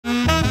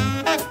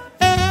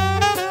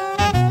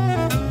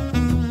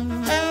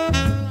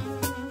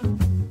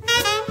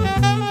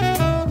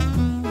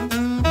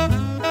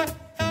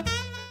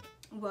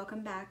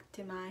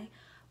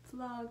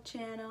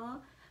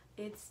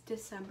It's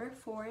December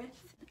 4th.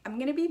 I'm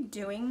gonna be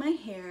doing my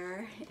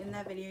hair. In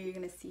that video you're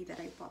gonna see that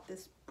I bought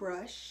this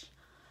brush.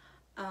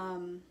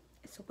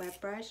 It's a wet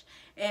brush,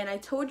 and I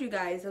told you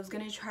guys I was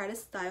gonna try to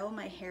style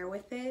my hair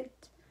with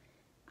it.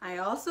 I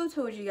also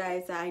told you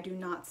guys that I do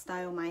not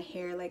style my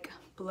hair, like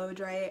blow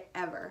dry it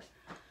ever.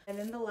 And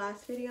in the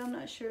last video, I'm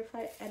not sure if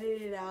I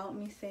edited out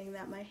me saying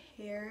that my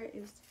hair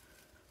is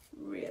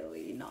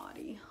really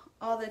naughty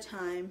all the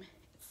time.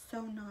 It's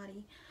so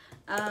naughty.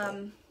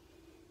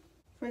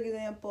 For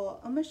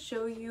example, I'm gonna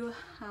show you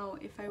how,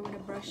 if I were to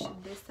brush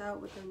this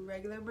out with a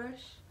regular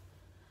brush,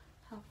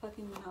 how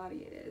fucking naughty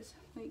it is.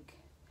 Like,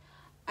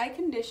 I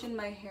condition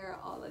my hair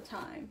all the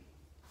time.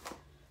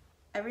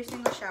 Every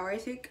single shower I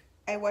take,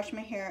 I wash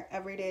my hair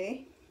every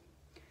day,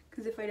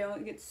 because if I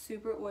don't, it gets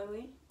super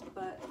oily.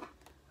 But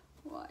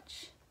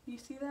watch, you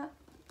see that?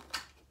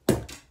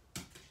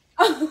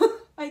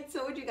 I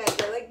told you guys,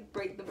 I like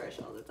break the brush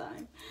all the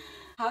time.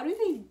 How do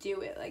they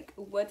do it? Like,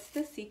 what's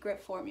the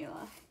secret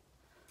formula?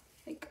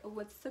 Like,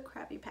 what's the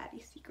Krabby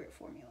Patty secret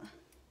formula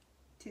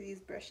to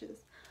these brushes?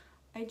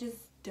 I just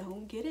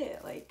don't get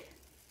it. Like,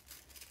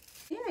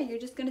 yeah, you're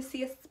just gonna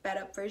see a sped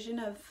up version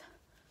of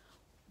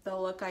the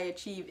look I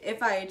achieve,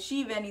 if I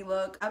achieve any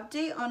look.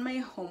 Update on my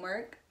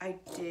homework. I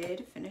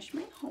did finish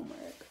my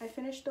homework. I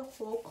finished the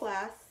whole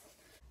class.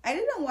 I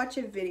didn't watch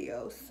a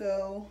video,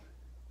 so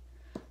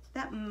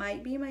that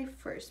might be my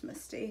first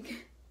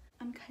mistake.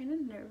 I'm kind of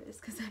nervous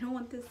because I don't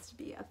want this to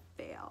be a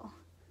fail.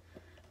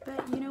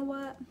 But you know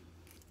what?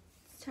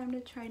 It's time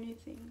to try new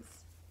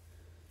things.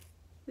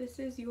 This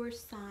is your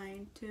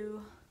sign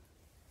to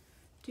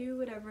do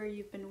whatever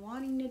you've been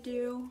wanting to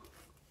do,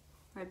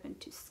 or I've been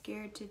too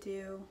scared to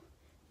do.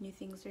 New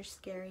things are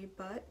scary,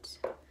 but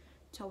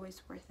it's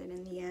always worth it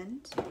in the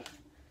end.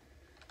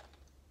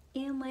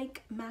 And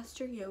like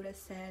Master Yoda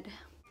said,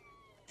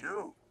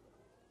 do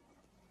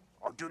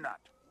or do not.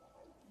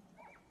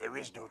 There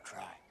is no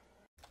try.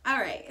 All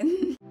right.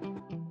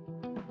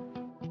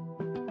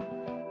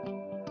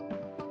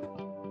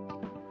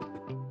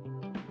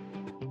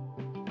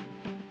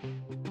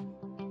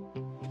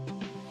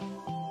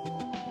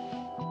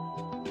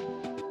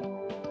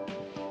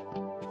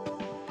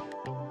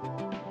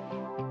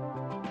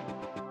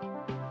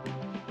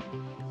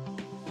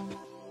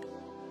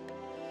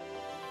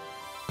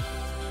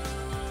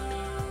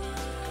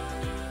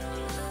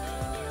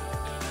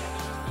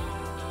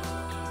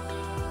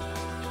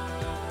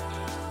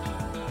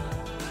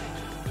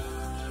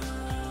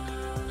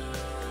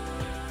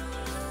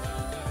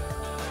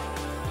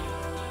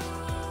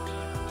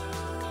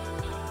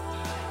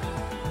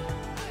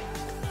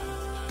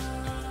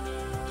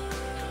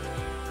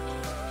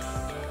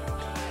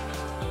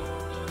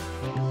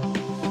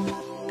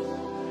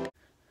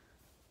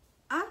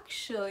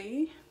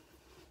 Actually,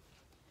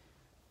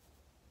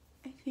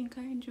 I think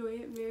I enjoy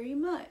it very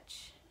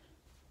much.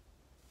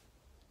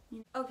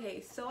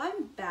 Okay, so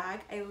I'm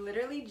back. I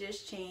literally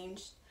just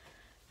changed.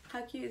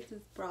 How cute is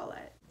this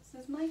bralette?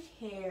 This is my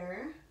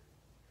hair.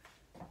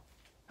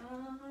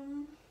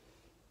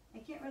 I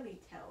can't really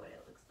tell what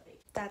it looks like.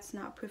 That's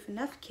not proof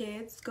enough,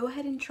 kids. Go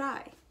ahead and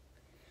try.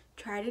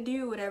 Try to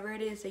do whatever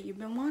it is that you've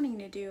been wanting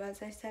to do,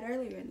 as I said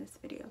earlier in this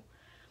video.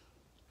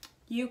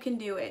 You can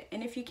do it.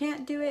 And if you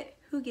can't do it,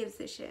 who gives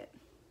a shit?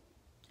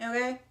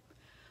 Okay?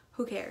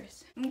 Who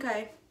cares?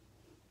 Okay.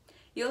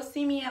 You'll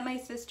see me at my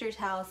sister's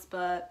house,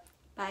 but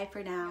bye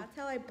for now. That's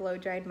how I blow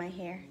dried my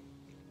hair.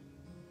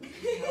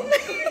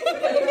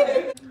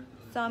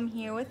 So I'm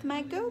here with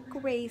my girl,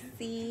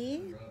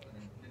 Gracie.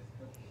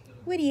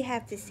 What do you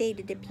have to say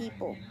to the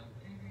people?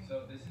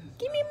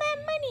 Give me my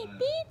money,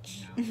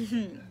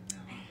 bitch.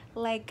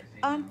 Like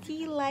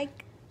auntie,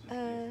 like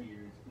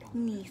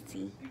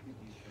niecey.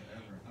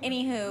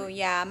 Anywho,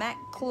 yeah, I'm at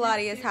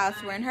Claudia's house.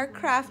 We're in her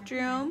craft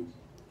room.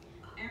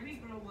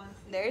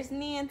 There's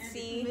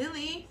Nancy.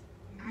 Lily.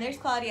 There's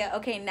Claudia.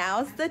 Okay,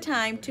 now's the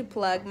time to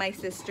plug my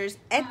sister's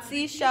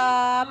Etsy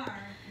shop.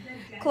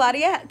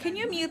 Claudia, can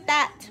you mute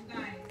that?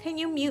 Can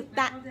you mute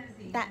that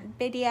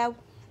video?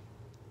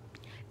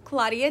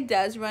 Claudia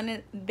does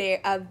run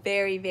a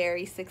very,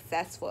 very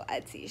successful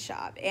Etsy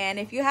shop. And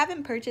if you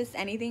haven't purchased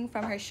anything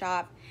from her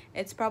shop,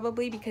 it's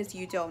probably because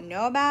you don't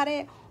know about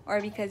it or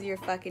because you're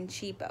fucking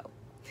cheapo.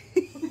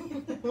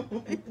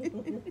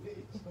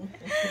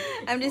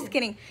 I'm just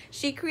kidding.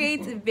 She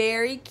creates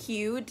very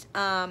cute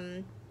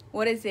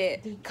what is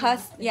it?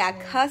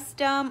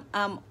 Custom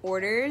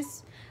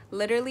orders.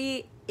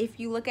 Literally, if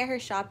you look at her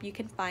shop, you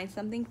can find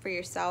something for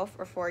yourself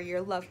or for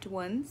your loved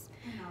ones.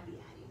 And I'll be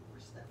adding more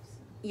stuff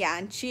soon. Yeah,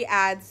 and she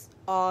adds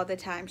all the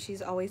time.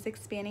 She's always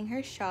expanding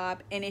her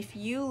shop, and if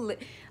you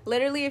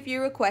literally if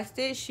you request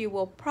it, she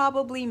will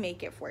probably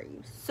make it for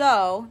you.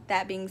 So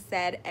that being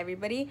said,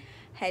 everybody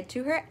head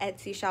to her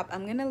Etsy shop.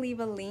 I'm gonna leave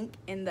a link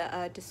in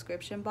the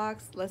description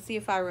box. Let's see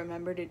if I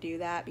remember to do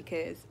that,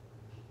 because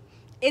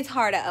it's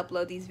hard to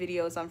upload these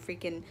videos on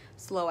freaking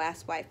slow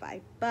ass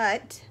Wi-Fi.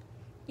 But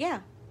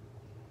yeah,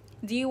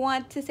 do you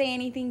want to say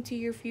anything to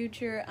your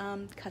future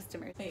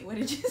customers? Wait, what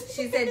did you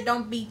say? She said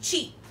don't be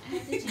cheap.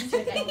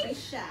 Don't be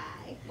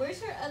shy.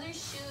 Where's her other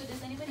shoe?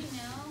 Does anybody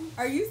know?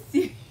 Are you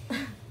serious?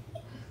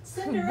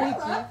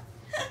 Cinderella.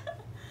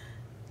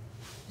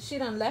 She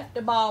done left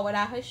the ball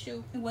without her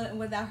shoe.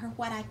 Without her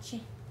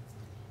huarache.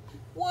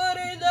 What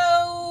are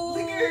those?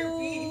 Look at her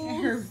feet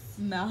and her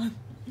mouth.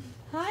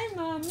 Hi,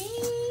 mommy.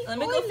 Let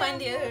me go find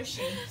the other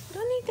shoe.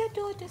 ¿Dónde está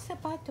todo este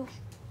zapato?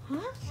 Huh?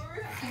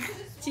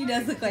 She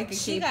does look like a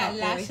She K-pop got boy.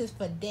 lashes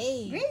for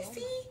days.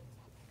 Gracie.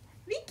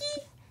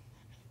 Vicky.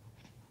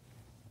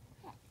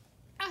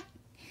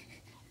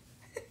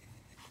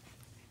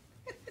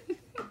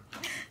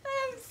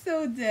 I'm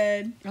so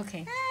dead.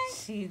 Okay.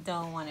 She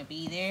don't want to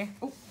be there.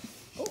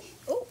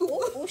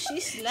 Oh,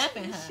 She's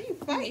slapping her. She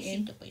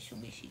fighting.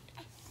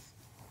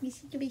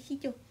 Besito,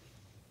 besito.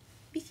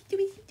 Besito,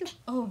 besito.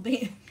 Oh,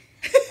 babe.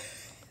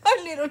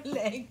 Her little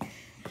leg.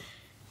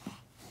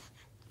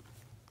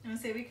 I'm gonna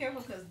say be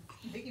careful because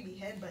Vicky be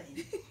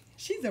headbutting.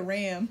 She's a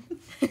ram.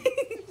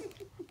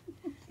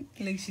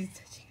 Like she's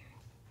touching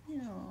her.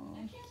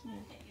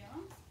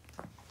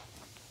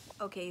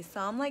 Okay, so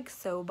I'm like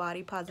so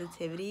body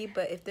positivity,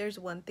 but if there's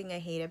one thing I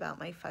hate about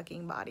my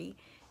fucking body,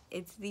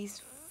 it's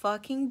these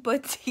fucking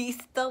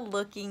Batista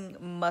looking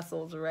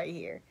muscles right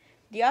here.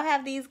 Do y'all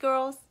have these,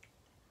 girls?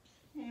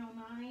 Hell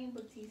no, I ain't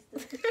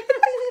Batista.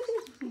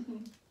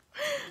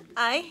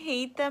 I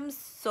hate them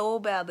so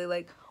badly.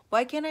 Like,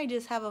 why can't I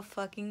just have a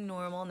fucking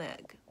normal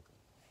neck?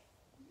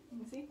 Let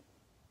me see.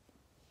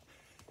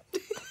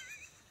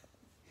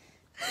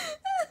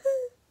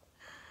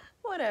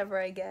 Whatever,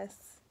 I guess.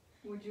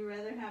 Would you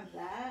rather have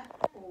that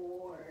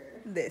or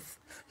This.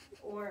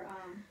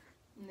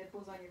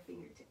 nipples on your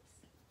fingertips?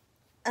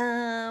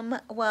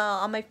 Well,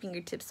 on my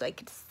fingertips so I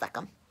could suck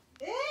them.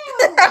 Ew!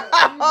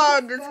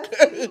 Oh, just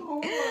Disgusting kidding.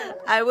 whore.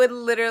 I would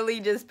literally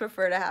just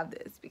prefer to have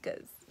this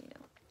because, you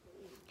know.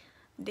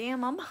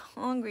 Damn, I'm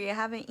hungry. I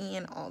haven't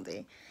eaten all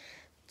day.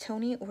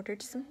 Tony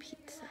ordered some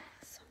pizza.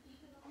 So.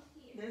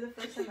 This is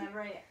the first time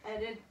ever I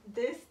did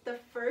this the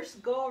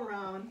first go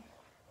around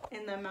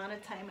in the amount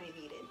of time I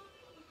needed.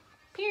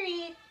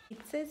 Period.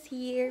 Pizza's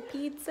here.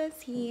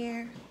 Pizza's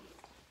here.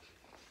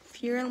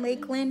 If you're in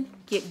Lakeland,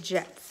 get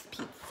Jets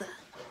Pizza.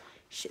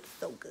 Shit's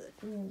so good.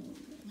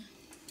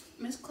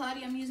 Miss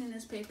Claudia, I'm using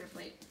this paper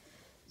plate.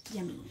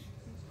 Yummy.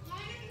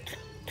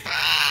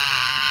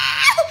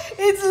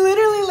 It's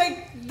literally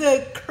like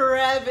the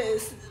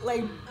crevice,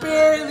 like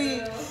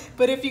barely.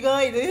 But if you go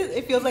like this,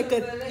 it feels like a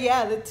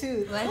the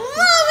tooth. Let's Mommy,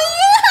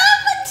 you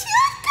have a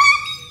tooth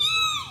coming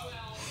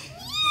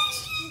in.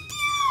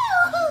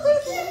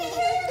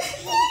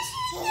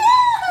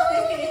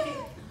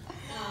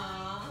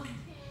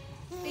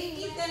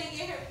 Vicky's gonna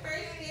get her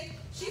first gift.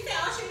 She said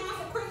all she wants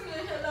for Christmas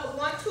is her little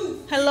one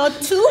tooth. Hello,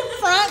 two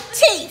front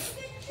teeth.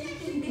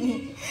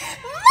 Mommy,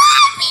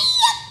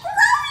 you're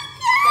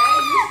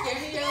growing You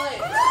scared me, you're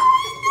like,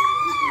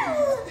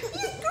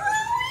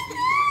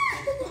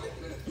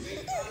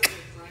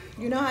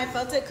 You know how I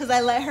felt it? Because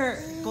I let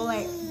her go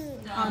like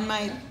on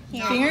my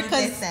finger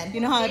because you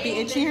know how I'd be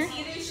itching her?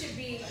 teeth should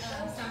be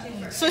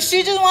something for So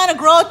she just want to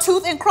grow a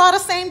tooth and crawl the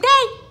same day.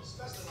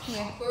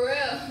 For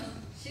real.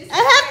 I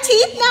have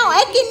teeth now.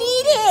 I can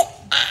eat it.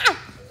 Ah.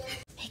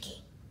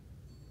 Piggy.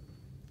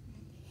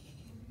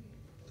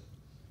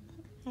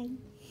 Hi.